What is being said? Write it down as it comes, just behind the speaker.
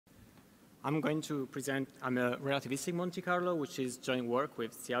I'm going to present a relativistic Monte Carlo, which is joint work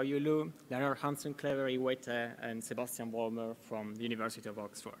with Xiaoyu, Leonard, Hasenclever, Whye, and Sebastian Vollmer from the University of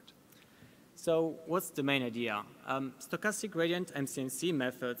Oxford. So what's the main idea? Stochastic gradient MCMC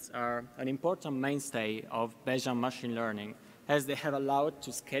methods are an important mainstay of Bayesian machine learning, as they have allowed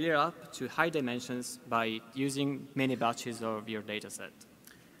to scale it up to high dimensions by using many batches of your dataset.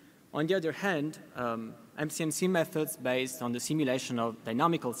 On the other hand, MCMC methods based on the simulation of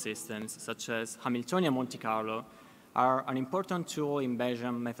dynamical systems, such as Hamiltonian Monte Carlo, are an important tool in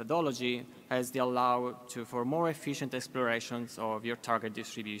Bayesian methodology as they allow for more efficient explorations of your target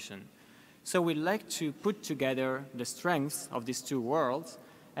distribution. So we'd like to put together the strengths of these two worlds,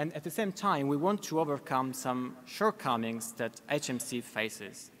 and at the same time, we want to overcome some shortcomings that HMC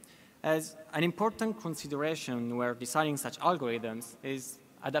faces. As an important consideration where designing such algorithms is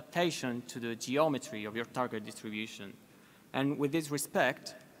adaptation to the geometry of your target distribution. And with this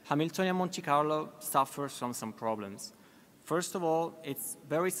respect, Hamiltonian Monte Carlo suffers from some problems. First of all, it's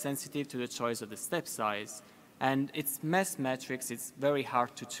very sensitive to the choice of the step size, and its mass matrix is very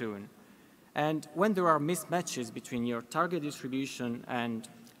hard to tune. And when there are mismatches between your target distribution and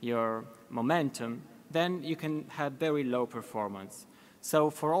your momentum, then you can have very low performance.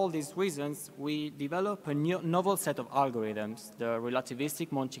 So for all these reasons, we develop a novel set of algorithms, the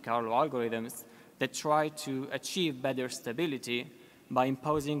relativistic Monte Carlo algorithms, that try to achieve better stability by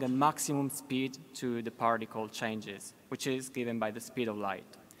imposing a maximum speed to the particle changes, which is given by the speed of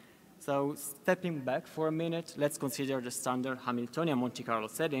light. So stepping back for a minute, let's consider the standard Hamiltonian Monte Carlo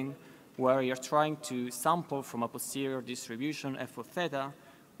setting, where you're trying to sample from a posterior distribution f of theta,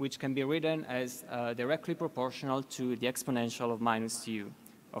 which can be written as directly proportional to the exponential of minus u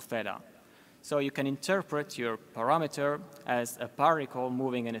of theta. So you can interpret your parameter as a particle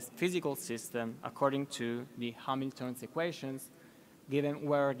moving in a physical system according to the Hamilton's equations, given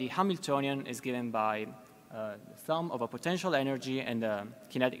where the Hamiltonian is given by the sum of a potential energy and a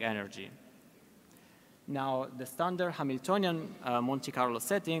kinetic energy. Now, the standard Hamiltonian Monte Carlo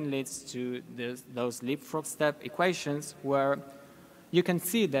setting leads to those leapfrog step equations where you can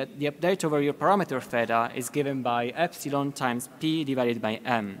see that the update over your parameter theta is given by epsilon times p divided by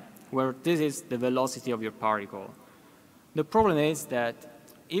m, where this is the velocity of your particle. The problem is that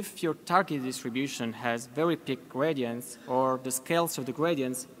if your target distribution has very peak gradients or the scales of the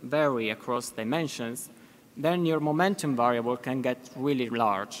gradients vary across dimensions, then your momentum variable can get really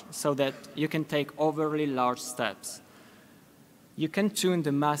large so that you can take overly large steps. You can tune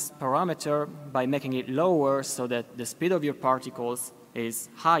the mass parameter by making it lower so that the speed of your particles is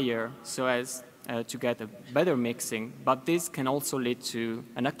higher so as to get a better mixing, but this can also lead to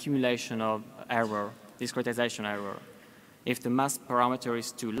an accumulation of error, discretization error. If the mass parameter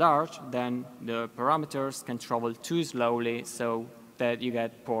is too large, then the parameters can travel too slowly so that you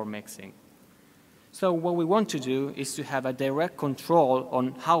get poor mixing. So what we want to do is to have a direct control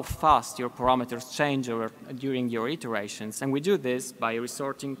on how fast your parameters change during your iterations, and we do this by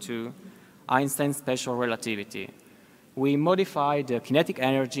resorting to Einstein's special relativity. We modify the kinetic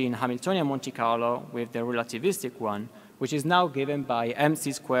energy in Hamiltonian Monte Carlo with the relativistic one, which is now given by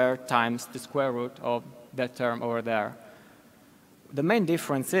mc squared times the square root of that term over there. The main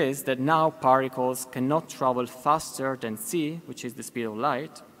difference is that now particles cannot travel faster than c, which is the speed of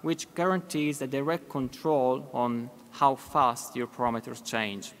light, which guarantees a direct control on how fast your parameters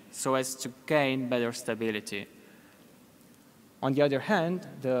change, so as to gain better stability. On the other hand,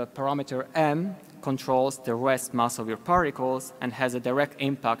 the parameter m controls the rest mass of your particles and has a direct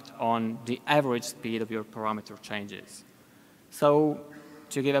impact on the average speed of your parameter changes. So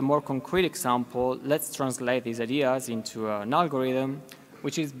to give a more concrete example, let's translate these ideas into an algorithm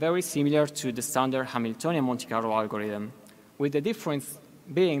which is very similar to the standard Hamiltonian Monte Carlo algorithm, with the difference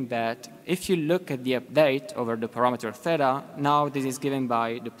being that if you look at the update over the parameter theta, now this is given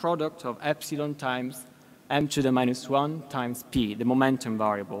by the product of epsilon times m to the minus 1 times p, the momentum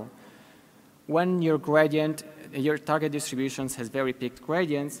variable. When your gradient, your target distributions has very peaked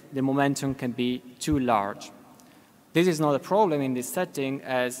gradients, the momentum can be too large. This is not a problem in this setting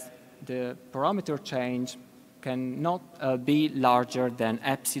as the parameter change cannot be larger than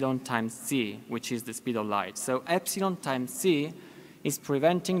epsilon times c, which is the speed of light. So epsilon times c is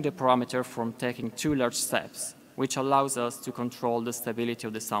preventing the parameter from taking too large steps, which allows us to control the stability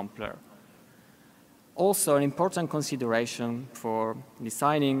of the sampler. Also, an important consideration for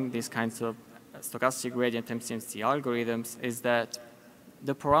designing these kinds of stochastic gradient MCMC algorithms is that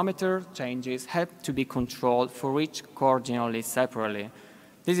the parameter changes have to be controlled for each coordinately separately.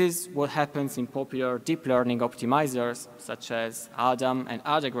 This is what happens in popular deep learning optimizers such as Adam and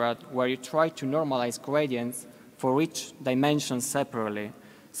Adagrad, where you try to normalize gradients for each dimension separately.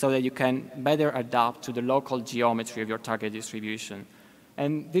 so that you can better adapt to the local geometry of your target distribution.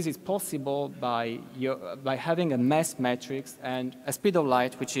 And this is possible by having a mass matrix and a speed of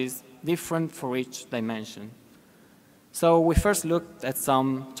light which is different for each dimension. So we first looked at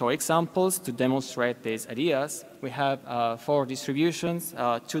some toy examples to demonstrate these ideas. We have 4 distributions,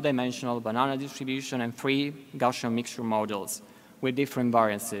 2-dimensional banana distribution and 3 Gaussian mixture models with different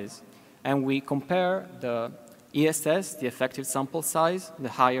variances. And we compare the ESS, the effective sample size, the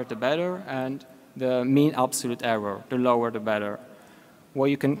higher the better, and the mean absolute error, the lower the better. What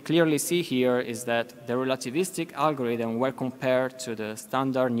you can clearly see here is that the relativistic algorithm, where compared to the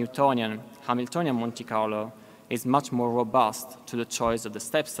standard Newtonian, Hamiltonian Monte Carlo, is much more robust to the choice of the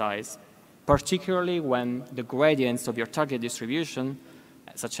step size, particularly when the gradients of your target distribution,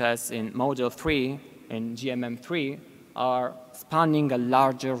 such as in model 3 and GMM3, are spanning a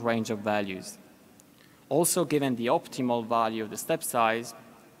larger range of values. Also, given the optimal value of the step size,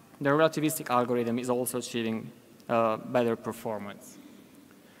 the relativistic algorithm is also achieving better performance.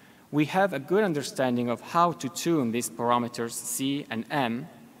 We have a good understanding of how to tune these parameters C and M.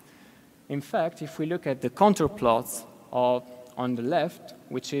 In fact, if we look at the contour plots on the left,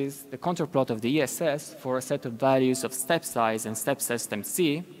 which is the contour plot of the ESS for a set of values of step size and step system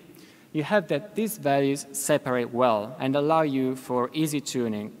C, you have that these values separate well and allow you for easy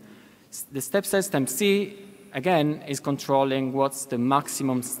tuning. The step system C, again, is controlling what's the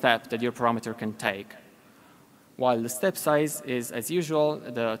maximum step that your parameter can take, while the step size is, as usual,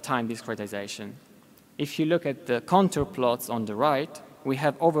 the time discretization. If you look at the contour plots on the right, we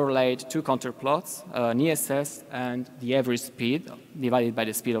have overlaid 2 contour plots, an ESS and the average speed divided by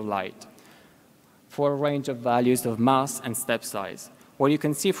the speed of light, for a range of values of mass and step size. What you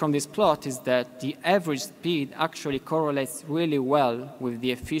can see from this plot is that the average speed actually correlates really well with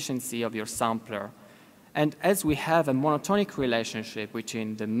the efficiency of your sampler. And as we have a monotonic relationship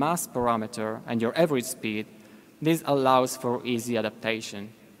between the mass parameter and your average speed, this allows for easy adaptation.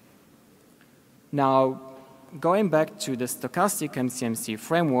 Now, going back to the stochastic MCMC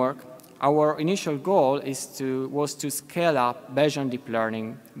framework, our initial goal was to scale up Bayesian deep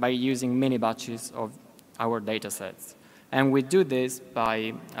learning by using mini batches of our datasets. And we do this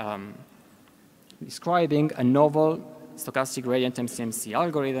by describing a novel stochastic gradient MCMC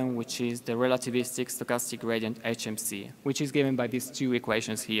algorithm, which is the relativistic stochastic gradient HMC, which is given by these 2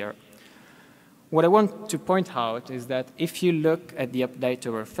 equations here. What I want to point out is that if you look at the update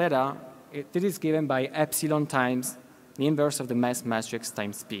over theta, it is given by epsilon times the inverse of the mass matrix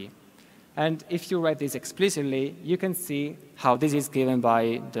times P. And if you write this explicitly, you can see how this is given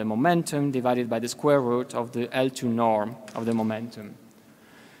by the momentum divided by the square root of the L2 norm of the momentum.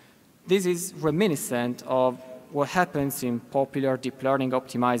 This is reminiscent of what happens in popular deep learning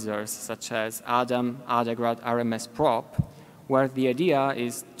optimizers such as ADAM, ADAGRAD, RMS prop, where the idea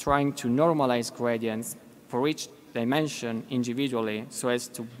is trying to normalize gradients for each dimension individually so as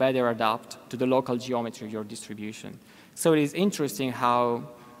to better adapt to the local geometry of your distribution. So it is interesting how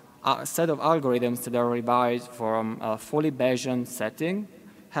a set of algorithms that are revised from a fully Bayesian setting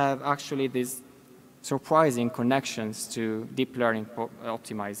have actually these surprising connections to deep learning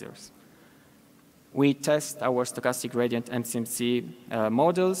optimizers. We test our stochastic gradient MCMC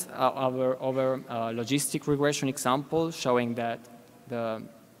models over logistic regression example, showing that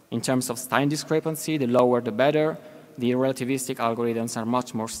in terms of time discrepancy, the lower the better. The relativistic algorithms are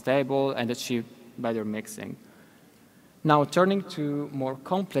much more stable and achieve better mixing. Now, turning to more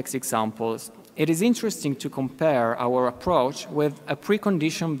complex examples, it is interesting to compare our approach with a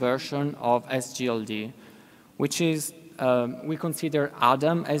preconditioned version of SGLD, which is, we consider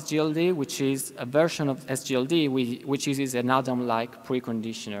ADAM SGLD, which is a version of SGLD which uses an ADAM-like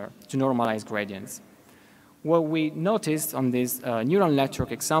preconditioner to normalize gradients. What we noticed on this neural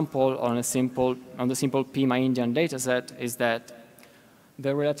network example on the simple Pima Indian dataset is that the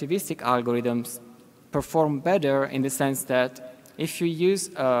relativistic algorithms perform better in the sense that if you use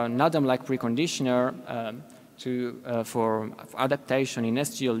an ADAM-like preconditioner for adaptation in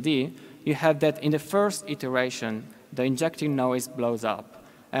SGLD, you have that in the first iteration, the injecting noise blows up.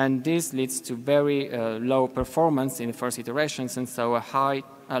 And this leads to very low performance in the first iterations, and so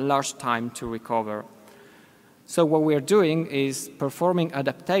a large time to recover. So what we're doing is performing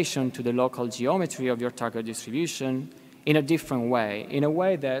adaptation to the local geometry of your target distribution in a different way, in a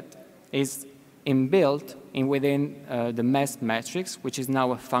way that is inbuilt within the mass matrix, which is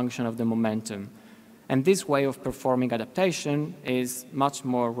now a function of the momentum. And this way of performing adaptation is much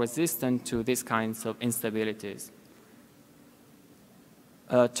more resistant to these kinds of instabilities.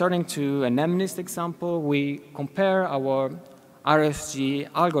 Turning to an MNIST example, we compare our RFG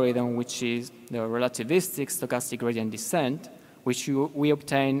algorithm, which is the relativistic stochastic gradient descent, which we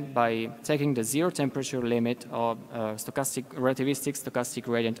obtain by taking the zero temperature limit of relativistic stochastic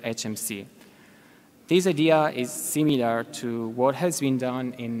gradient HMC. This idea is similar to what has been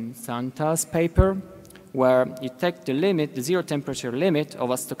done in Santa's paper, where you take the limit, the zero temperature limit of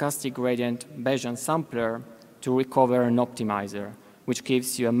a stochastic gradient Bayesian sampler to recover an optimizer, which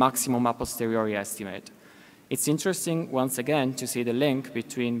gives you a maximum a posteriori estimate. It's interesting, once again, to see the link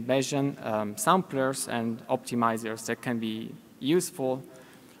between Bayesian samplers and optimizers that can be useful,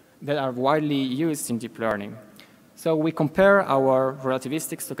 that are widely used in deep learning. So we compare our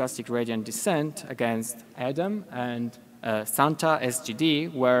relativistic stochastic gradient descent against Adam and Santa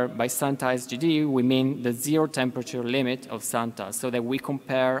SGD, where by Santa SGD we mean the zero temperature limit of Santa, so that we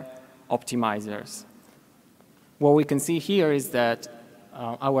compare optimizers. What we can see here is that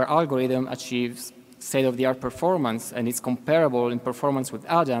our algorithm achieves state-of-the-art performance, and it's comparable in performance with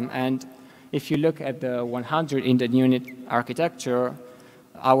Adam. And if you look at the 100 in the unit architecture,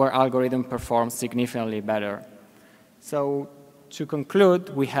 our algorithm performs significantly better. So to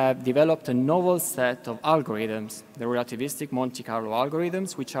conclude, we have developed a novel set of algorithms, the relativistic Monte Carlo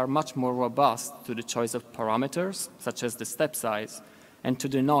algorithms, which are much more robust to the choice of parameters, such as the step size, and to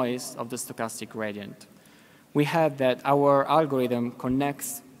the noise of the stochastic gradient. We have that our algorithm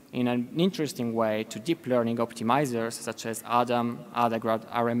connects in an interesting way to deep learning optimizers, such as Adam, Adagrad,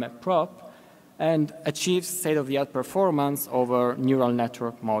 RMFprop, and achieves state-of-the-art performance over neural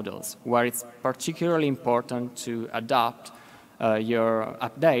network models, where it's particularly important to adapt your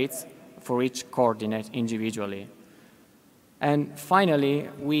updates for each coordinate individually. And finally,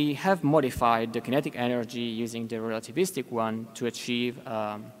 we have modified the kinetic energy using the relativistic one to achieve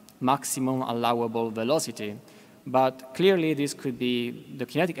maximum allowable velocity. But clearly, this could be, the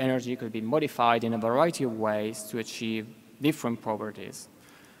kinetic energy could be modified in a variety of ways to achieve different properties.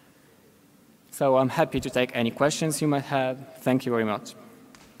 So I'm happy to take any questions you might have. Thank you very much.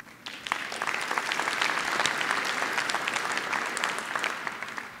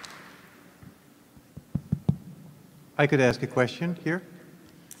 I could ask a question here.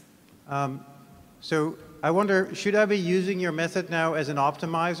 So I wonder, should I be using your method now as an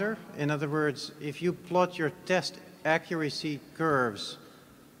optimizer? In other words, if you plot your test accuracy curves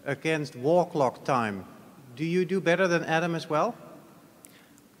against walk log time, do you do better than Adam as well?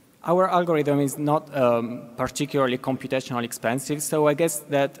 Our algorithm is not particularly computationally expensive, so I guess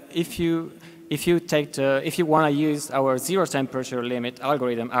that if you want to use our zero temperature limit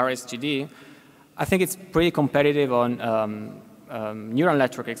algorithm, RSGD, I think it's pretty competitive on neural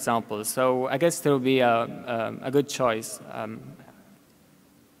network examples. So I guess there will be a good choice.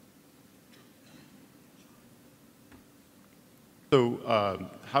 So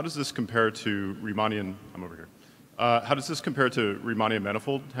how does this compare to Riemannian? I'm over here. How does this compare to Riemannian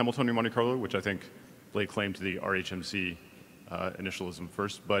manifold Hamiltonian Monte Carlo, which I think laid claim to the RHMC initialism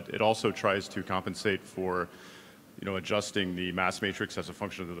first, but it also tries to compensate for adjusting the mass matrix as a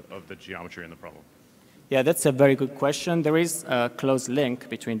function of the geometry in the problem? Yeah, that's a very good question. There is a close link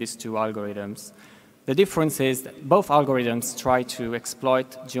between these two algorithms. The difference is that both algorithms try to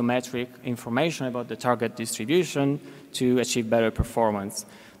exploit geometric information about the target distribution to achieve better performance.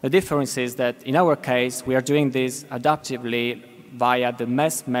 The difference is that in our case, we are doing this adaptively via the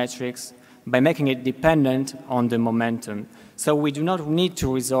mass matrix by making it dependent on the momentum. So we do not need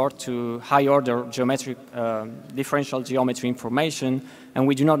to resort to high-order geometric differential geometry information, and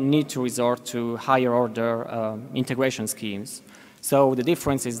we do not need to resort to higher-order integration schemes. So the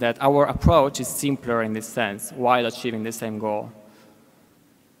difference is that our approach is simpler in this sense, while achieving the same goal.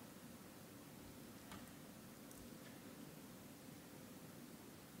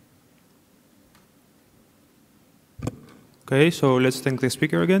 Okay, so let's thank the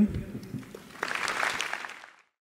speaker again.